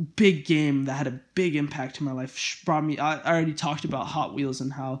 Big game that had a big impact in my life. Brought me. I already talked about Hot Wheels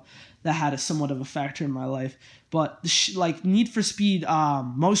and how that had a somewhat of a factor in my life. But like Need for Speed,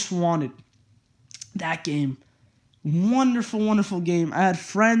 Most Wanted, that game, wonderful game. I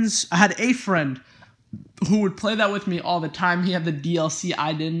had a friend who would play that with me all the time. He had the DLC,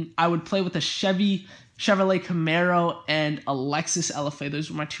 I didn't. I would play with a Chevrolet Camaro and a Lexus LFA.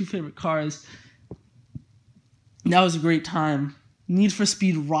 Those were my two favorite cars. That was a great time. Need for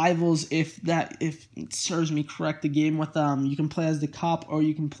Speed Rivals, if it serves me correct, the game with you can play as the cop or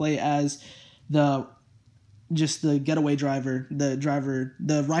you can play as the getaway driver,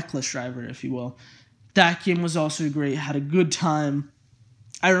 the reckless driver, if you will. That game was also great. Had a good time.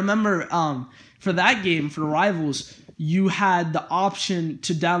 I remember for that game, for Rivals, you had the option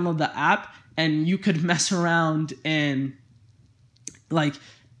to download the app and you could mess around and like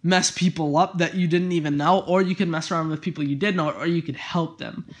mess people up that you didn't even know, or you could mess around with people you did know, or you could help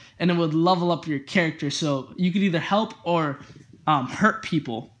them, and it would level up your character. So you could either help or hurt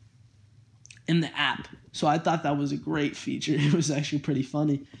people in the app. So I thought that was a great feature. It was actually pretty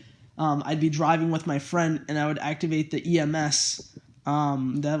funny. I'd be driving with my friend and I would activate the EMS.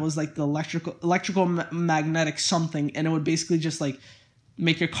 That was like the electrical magnetic something, and it would basically just like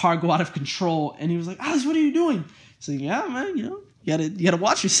make your car go out of control. And he was like, "Alice, what are you doing?" So yeah, man, you gotta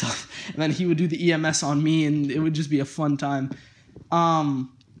watch yourself. And then he would do the EMS on me, and it would just be a fun time.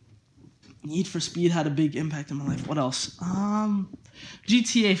 Need for Speed had a big impact on my life. What else?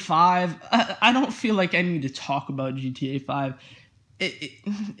 GTA 5. I don't feel like I need to talk about GTA 5.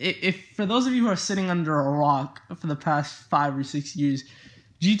 If for those of you who are sitting under a rock for the past 5 or 6 years,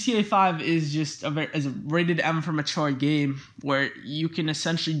 GTA 5 is just a rated M for mature game where you can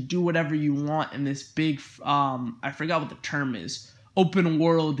essentially do whatever you want in this big, I forgot what the term is, open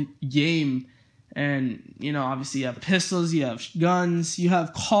world game. And, obviously you have pistols, you have guns, you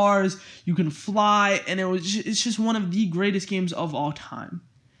have cars, you can fly, and it's just one of the greatest games of all time.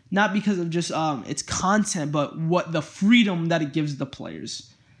 Not because of just its content, but what the freedom that it gives the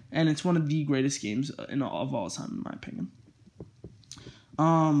players. And it's one of the greatest games of all time, in my opinion.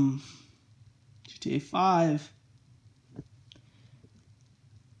 GTA 5.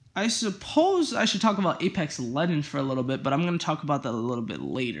 I suppose I should talk about Apex Legends for a little bit, but I'm going to talk about that a little bit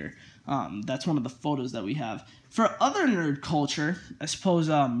later. That's one of the photos that we have. For other nerd culture, I suppose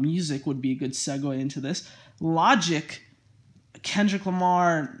music would be a good segue into this. Logic, Kendrick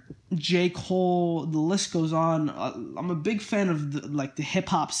Lamar, J. Cole, the list goes on. I'm a big fan of the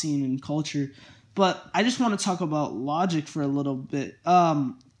hip-hop scene and culture, but I just want to talk about Logic for a little bit.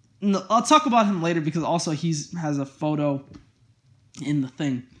 I'll talk about him later because also he has a photo in the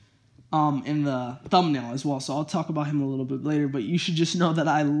thing, in the thumbnail as well. So I'll talk about him a little bit later, but you should just know that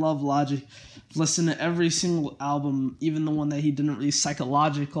I love Logic. I've listened to every single album, even the one that he didn't release,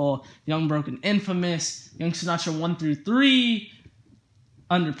 Psychological, Young Broken Infamous, Young Sinatra 1 through 3,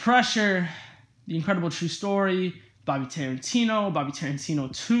 Under Pressure, The Incredible True Story, Bobby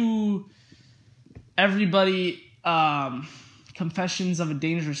Tarantino 2, Everybody, Confessions of a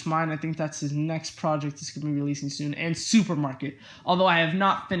Dangerous Mind. I think that's his next project. He's going to be releasing soon. And Supermarket. Although I have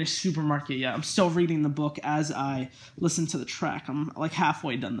not finished Supermarket yet. I'm still reading the book as I listen to the track. I'm like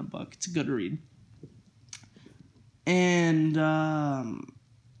halfway done the book. It's a good read. And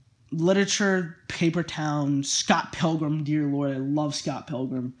literature, Paper Town, Scott Pilgrim. Dear Lord, I love Scott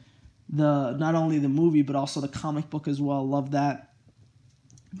Pilgrim. Not only the movie, but also the comic book as well. Love that.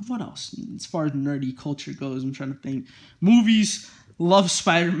 What else? As far as nerdy culture goes, I'm trying to think. Movies, love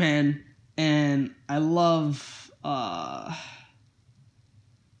Spider-Man, and I love, I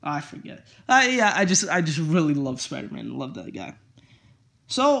forget. I just really love Spider-Man. Love that guy.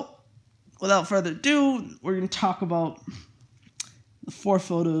 So, without further ado, we're going to talk about the 4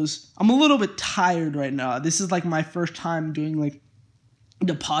 photos. I'm a little bit tired right now. This is like my first time doing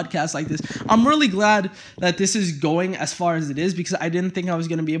the podcast like this. I'm really glad that this is going as far as it is because I didn't think I was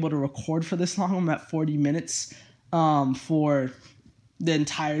going to be able to record for this long. I'm at 40 minutes for the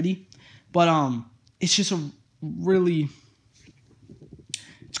entirety. But it's just it's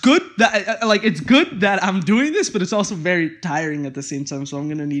good that it's good that I'm doing this, but it's also very tiring at the same time, so I'm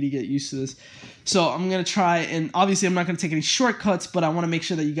going to need to get used to this. So I'm going to try, and obviously I'm not going to take any shortcuts, but I want to make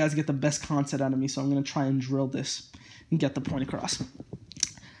sure that you guys get the best content out of me, so I'm going to try and drill this and get the point across.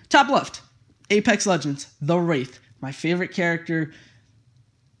 Top left, Apex Legends, The Wraith, my favorite character.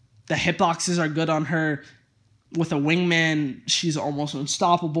 The hitboxes are good on her. with a wingman, she's almost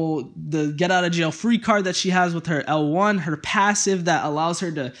unstoppable. The get out of jail free card that she has with her L1, her passive that allows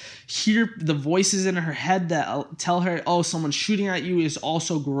her to hear the voices in her head that tell her, oh, someone's shooting at you, is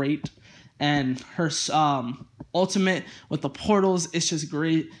also great. And her ultimate with the portals is just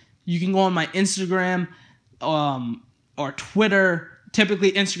great. You can go on my Instagram or Twitter.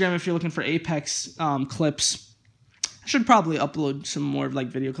 Typically Instagram if you're looking for Apex clips. I should probably upload some more like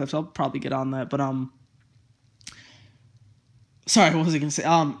video clips. I'll probably get on that, but sorry, what was I going to say?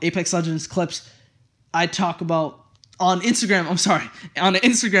 Apex Legends clips I talk about on Instagram. On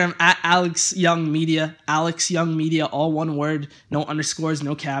Instagram at Alex Young Media. Alex Young Media, all one word, no underscores,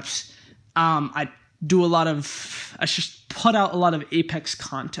 no caps. I just put out a lot of Apex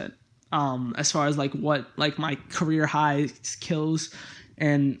content. As far as like my career high kills,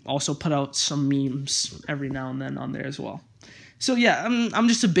 and also put out some memes every now and then on there as well. So yeah, I'm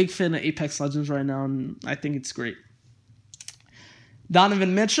just a big fan of Apex Legends right now, and I think it's great.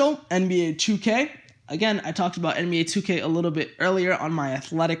 Donovan Mitchell, NBA 2K. Again, I talked about NBA 2K a little bit earlier on my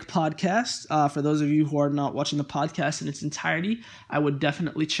athletic podcast. For those of you who are not watching the podcast in its entirety, I would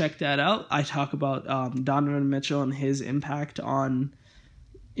definitely check that out. I talk about Donovan Mitchell and his impact on,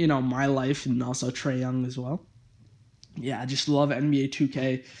 my life, and also Trae Young as well. Yeah, I just love NBA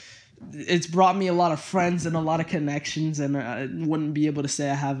 2K. It's brought me a lot of friends and a lot of connections, and I wouldn't be able to say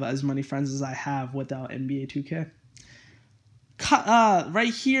I have as many friends as I have without NBA 2K.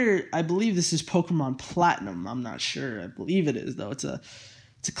 Right here, I believe this is Pokemon Platinum. I'm not sure. I believe it is, though. It's a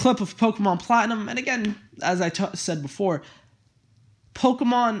clip of Pokemon Platinum. And again, as I said before,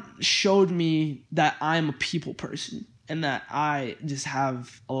 Pokemon showed me that I'm a people person and that I just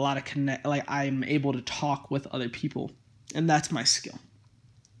have a lot of I'm able to talk with other people, and that's my skill.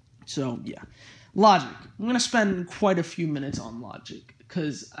 So, yeah. Logic. I'm going to spend quite a few minutes on Logic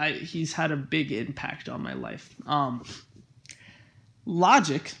because he's had a big impact on my life.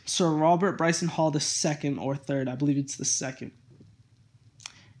 Logic, Sir Robert Bryson Hall II or third, I believe it's the second,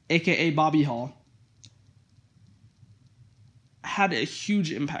 aka Bobby Hall, had a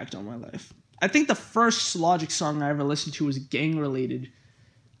huge impact on my life. I think the first Logic song I ever listened to was Gang Related.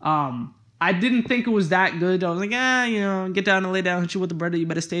 I didn't think it was that good. I was like, get down and lay down, hit you with the brother, you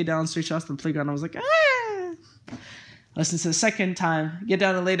better stay down, straight shots to the playground. I was like, Listen to the second time, get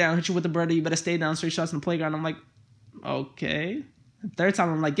down and lay down, hit you with the brother, you better stay down, straight shots in the playground. I'm like, okay. Third time,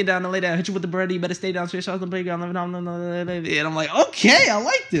 I'm like, get down and lay down, hit you with the birdie, you better stay down, straight shots on the playground. And I'm like, okay, I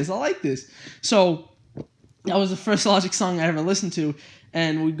like this. So that was the first Logic song I ever listened to.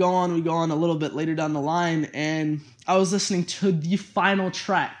 And we go on a little bit later down the line, and I was listening to the final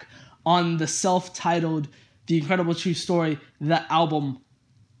track on the self-titled The Incredible True Story, the album.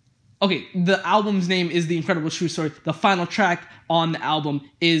 Okay, the album's name is The Incredible True Story. The final track on the album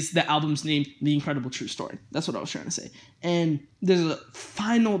is the album's name, The Incredible True Story. That's what I was trying to say. And there's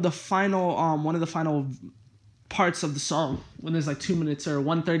one of the final parts of the song, when there's like 2 minutes or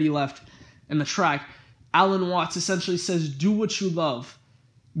 1:30 left in the track, Alan Watts essentially says, do what you love,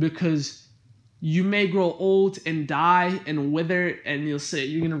 because you may grow old and die and wither, and you're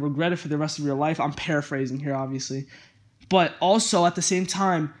going to regret it for the rest of your life. I'm paraphrasing here, obviously. But also, at the same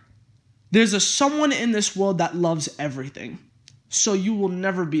time, there's someone in this world that loves everything. So you will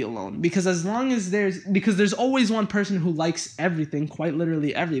never be alone. Because there's always one person who likes everything, quite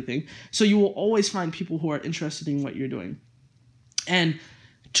literally everything. So you will always find people who are interested in what you're doing. And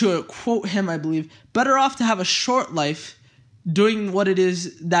to quote him, I believe, better off to have a short life doing what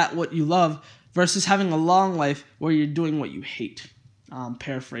you love versus having a long life where you're doing what you hate.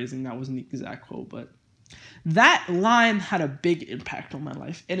 Paraphrasing, that wasn't the exact quote, but that line had a big impact on my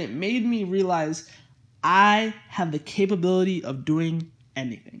life, and it made me realize I have the capability of doing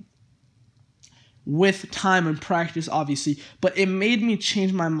anything. With time and practice, obviously, but it made me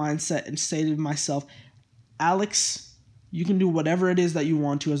change my mindset and say to myself, Alex, you can do whatever it is that you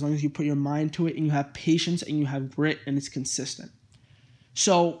want to as long as you put your mind to it and you have patience and you have grit and it's consistent.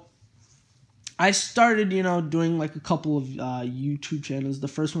 So I started, doing like a couple of YouTube channels. The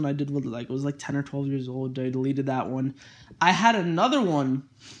first one I did was like 10 or 12 years old. I deleted that one. I had another one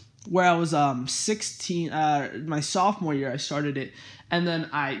where I was 16, my sophomore year I started it. And then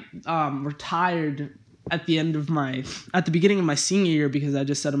I retired at the beginning of my senior year because I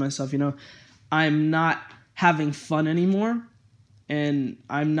just said to myself, I'm not having fun anymore. And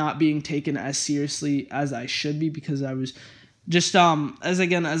I'm not being taken as seriously as I should be because I was just, as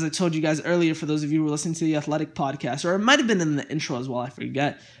I told you guys earlier, for those of you who were listening to the Athletic podcast, or it might have been in the intro as well, I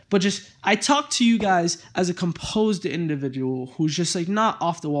forget. But I talk to you guys as a composed individual who's just like not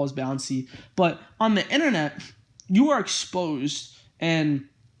off the walls bouncy. But on the internet, you are exposed, and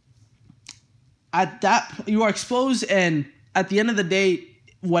you are exposed, and at the end of the day,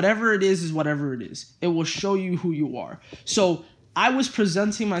 whatever it is whatever it is. It will show you who you are. So I was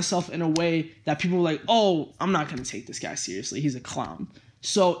presenting myself in a way that people were like, oh, I'm not going to take this guy seriously. He's a clown.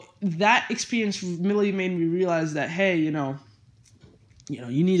 So that experience really made me realize that, hey, you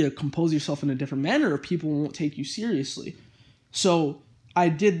need to compose yourself in a different manner or people won't take you seriously. So I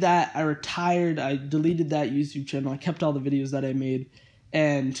did that. I retired. I deleted that YouTube channel. I kept all the videos that I made.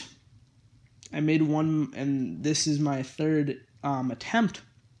 And I made one, and this is my third attempt.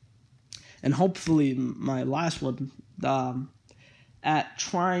 And hopefully my last one at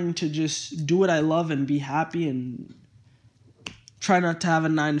trying to just do what I love and be happy and try not to have a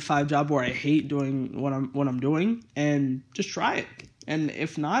 9-to-5 job where I hate doing what I'm doing, and just try it. And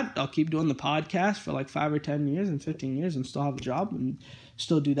if not, I'll keep doing the podcast for like 5 or 10 years and 15 years and still have a job and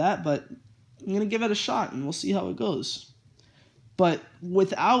still do that. But I'm going to give it a shot and we'll see how it goes. But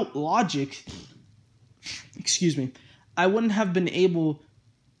without logic, I wouldn't have been able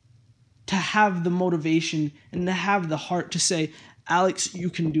to have the motivation and to have the heart to say, Alex, you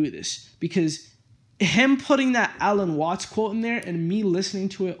can do this. Because him putting that Alan Watts quote in there and me listening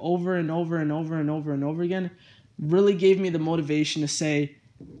to it over and over and over and over and over again really gave me the motivation to say,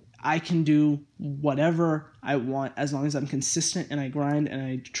 I can do whatever I want as long as I'm consistent and I grind and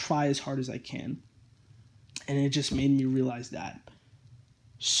I try as hard as I can. And it just made me realize that.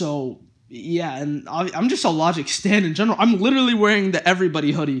 So, yeah, and I'm just a Logic stan in general. I'm literally wearing the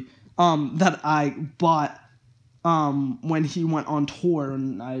Everybody hoodie that I bought when he went on tour,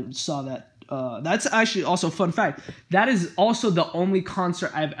 and I saw that. That's actually also a fun fact. That is also the only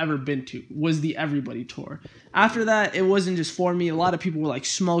concert I've ever been to, was the Everybody tour. After that, it wasn't just for me. A lot of people were like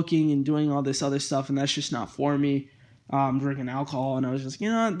smoking and doing all this other stuff, and that's just not for me. Drinking alcohol, and I was just,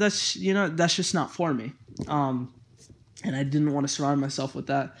 that's just not for me. And I didn't want to surround myself with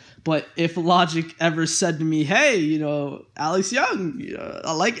that. But if Logic ever said to me, hey, Alex Young,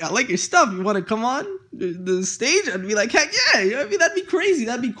 I like your stuff. You want to come on the stage? I'd be like, heck yeah. That'd be crazy.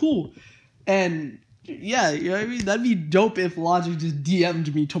 That'd be cool. And yeah, that'd be dope if Logic just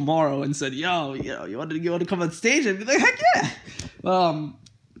DM'd me tomorrow and said, yo, you want to come on stage? I'd be like, heck yeah.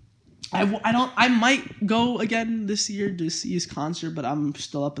 I might go again this year to see his concert, but I'm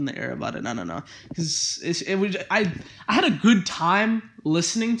still up in the air about it. I don't know, because I had a good time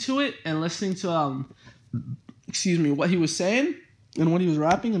listening to it and listening to what he was saying and what he was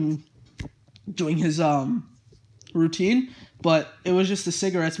rapping and doing his routine. But it was just the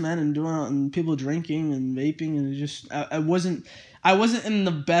cigarettes, man, and people drinking and vaping, and it just I wasn't in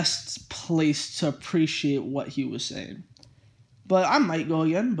the best place to appreciate what he was saying. But I might go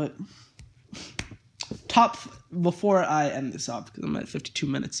again. But before I end this off, because I'm at 52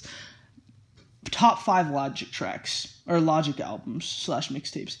 minutes, top 5 Logic tracks or Logic albums /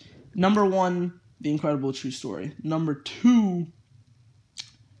 mixtapes. Number 1, The Incredible True Story. Number 2,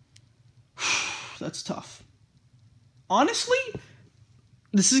 that's tough. Honestly,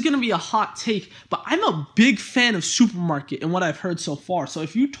 this is going to be a hot take, but I'm a big fan of Supermarket and what I've heard so far. So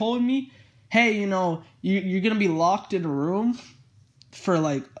if you told me, hey, you're going to be locked in a room for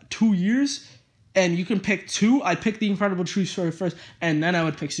like 2 years and you can pick 2, I'd pick The Incredible True Story first, and then I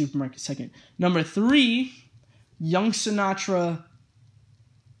would pick Supermarket second. Number 3, Young Sinatra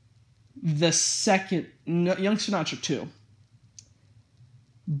the second, Young Sinatra 2.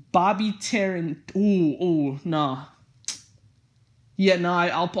 Bobby Tarrant, nah. Yeah, no,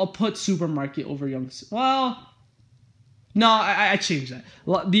 I'll put Supermarket over Young. Well, no, I changed that.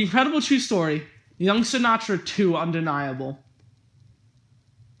 The Incredible True Story, Young Sinatra 2, Undeniable.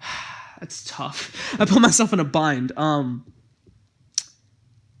 That's tough. I put myself in a bind. Young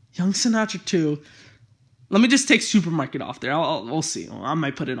Sinatra 2. Let me just take Supermarket off there. We'll see. I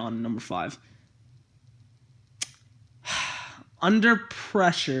might put it on number 5. Under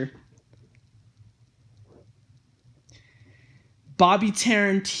Pressure. Bobby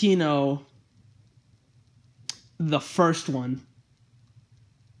Tarantino, the first one.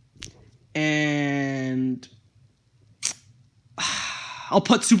 And I'll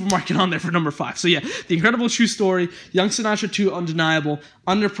put Supermarket on there for number 5. So yeah, The Incredible True Story, Young Sinatra 2, Undeniable,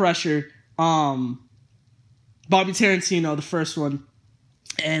 Under Pressure, Bobby Tarantino, the first one,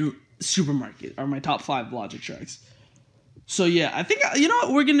 and Supermarket are my top 5 Logic tracks. So yeah, I think,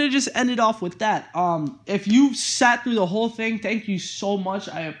 we're going to just end it off with that. If you sat through the whole thing, thank you so much.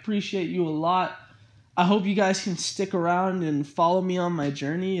 I appreciate you a lot. I hope you guys can stick around and follow me on my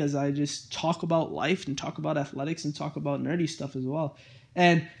journey as I just talk about life and talk about athletics and talk about nerdy stuff as well.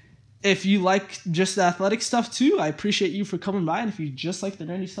 And if you like just the athletic stuff too, I appreciate you for coming by. And if you just like the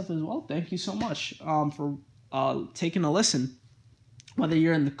nerdy stuff as well, thank you so much for taking a listen. Whether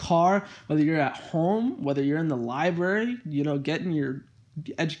you're in the car, whether you're at home, whether you're in the library, getting your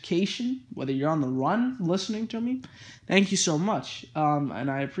education, whether you're on the run listening to me, thank you so much.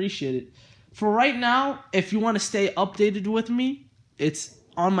 And I appreciate it. For right now, if you want to stay updated with me, it's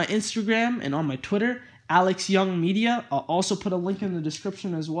on my Instagram and on my Twitter, Alex Young Media. I'll also put a link in the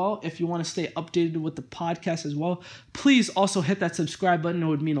description as well. If you want to stay updated with the podcast as well, please also hit that subscribe button. It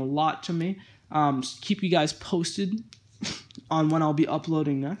would mean a lot to me. Keep you guys posted on when I'll be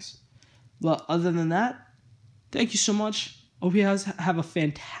uploading next. But other than that, thank you so much. Hope you guys have a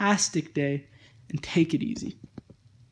fantastic day and take it easy.